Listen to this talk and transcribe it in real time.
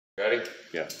Ready?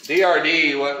 Yeah.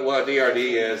 DRD, what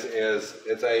DRD is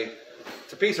it's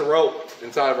a piece of rope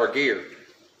inside of our gear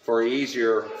for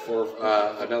easier for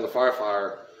another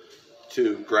firefighter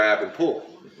to grab and pull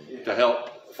to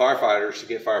help firefighters to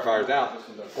get firefighters out.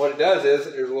 What it does is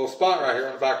there's a little spot right here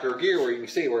on the back of our gear where you can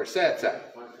see where it sets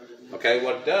at. Okay,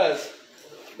 what it does,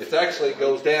 it actually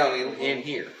goes down in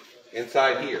here,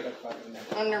 inside here.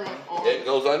 Under my arm. It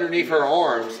goes underneath her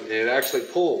arms and it actually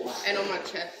pulls. And on my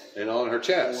chest. And on her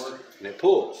chest, and it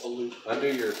pulls under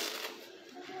your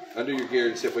gear,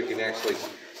 and see if we can actually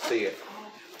see it.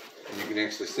 And you can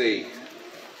actually see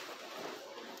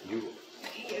you. I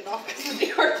can't get it off because of the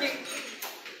DRD.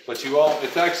 But you all,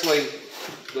 it's actually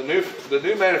the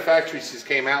new manufacturers just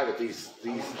came out with these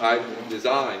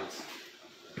designs,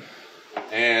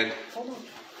 and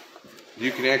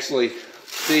you can actually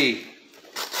see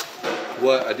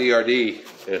what a DRD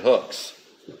it hooks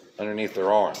underneath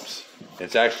their arms.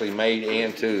 It's actually made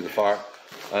into the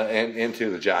into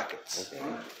the jackets.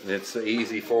 And it's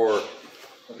easy for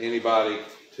anybody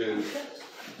to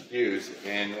use.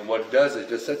 And what it does is it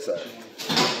just sits there.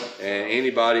 And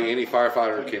any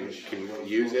firefighter can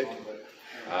use it.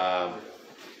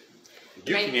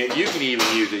 You can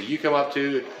even use it. You come up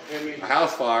to a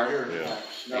house fire,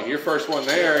 and you're first one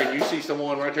there, and you see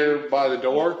someone right there by the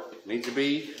door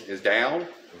is down.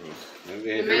 And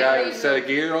if you got a set of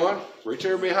gear on, reach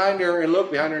over behind her and look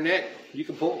behind her neck. You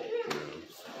can pull.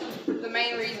 The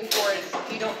main reason for it is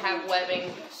if you don't have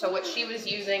webbing. So what she was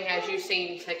using, as you've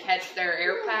seen, to catch their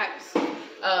air packs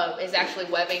is actually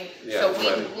webbing. Yeah, so we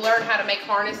learn how to make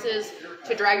harnesses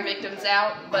to drag victims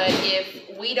out. But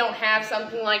if we don't have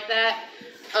something like that,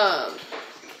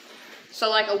 so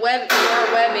like a webbing.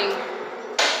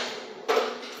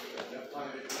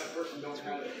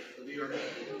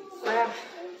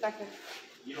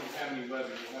 You don't have any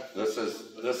webbing. This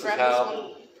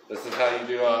is how you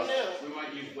do We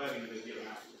might use webbing to get them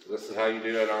out. This is how you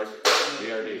do it our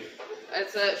DRD.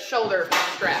 It's a shoulder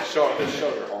strap.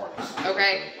 Shoulder harness.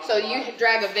 Okay, so you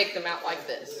drag a victim out like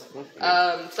this.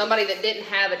 Somebody that didn't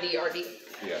have a DRD.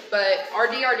 Yeah. But our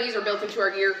DRDs are built into our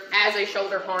gear as a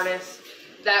shoulder harness.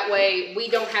 That way, we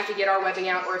don't have to get our webbing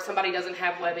out, or if somebody doesn't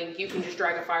have webbing, you can just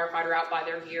drag a firefighter out by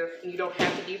their gear, and you don't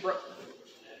have to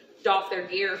doff their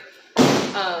gear.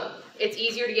 It's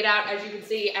easier to get out, as you can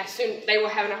see. They were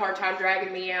having a hard time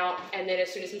dragging me out, and then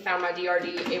as soon as he found my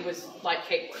DRD, it was like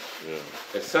cake work. Yeah.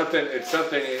 It's something.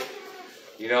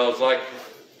 You know, it's like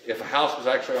if a house was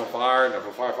actually on fire and if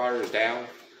a firefighter is down,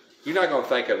 you're not going to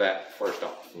think of that first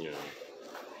off. Yeah.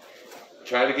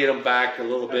 Try to get them back a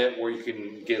little bit where you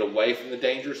can get away from the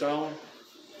danger zone.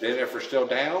 Then if they're still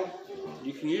down,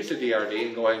 you can use the DRD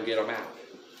and go ahead and get them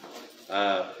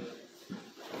out.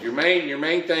 Your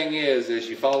main thing is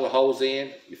you follow the hose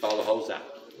in, you follow the hose out.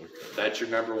 That's your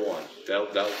number one.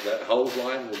 That hose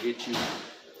line will get you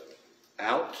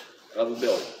out of the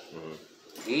building.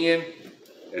 And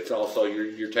it's also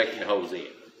you're taking the hose in.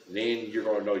 Then you're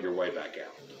going to know your way back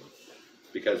out.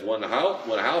 Because when a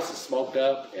house is smoked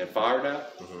up and fired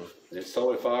up, and it's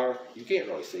totally fired, you can't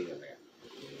really see in there.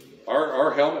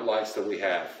 Our helmet lights that we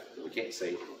have, we can't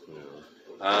see.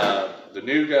 The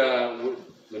new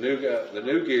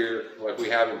gear like we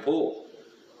have in pool,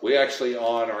 we actually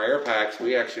on our air packs,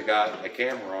 we actually got a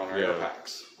camera on our air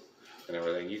packs and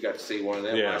everything. You got to see one of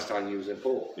them last time you was in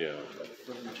pool. Yeah.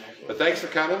 But thanks for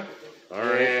coming. All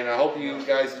right. And I hope you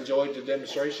guys enjoyed the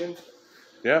demonstration.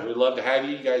 Yeah. We'd love to have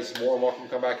you. You guys are more than welcome to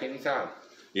come back anytime.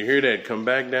 You hear that? Come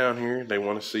back down here. They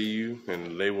want to see you,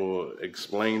 and they will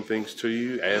explain things to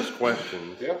you, ask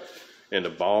questions. Yeah. And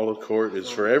the ball of court is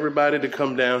for everybody to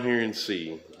come down here and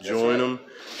see. Join them,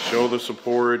 show the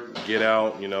support, get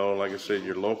out. You know, like I said,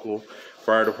 your local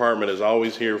fire department is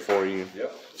always here for you.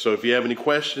 Yep. So if you have any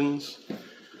questions,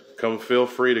 feel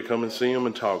free to come and see them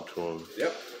and talk to them.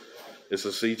 Yep. It's a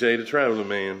CJ the Traveling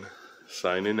Man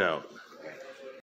signing out.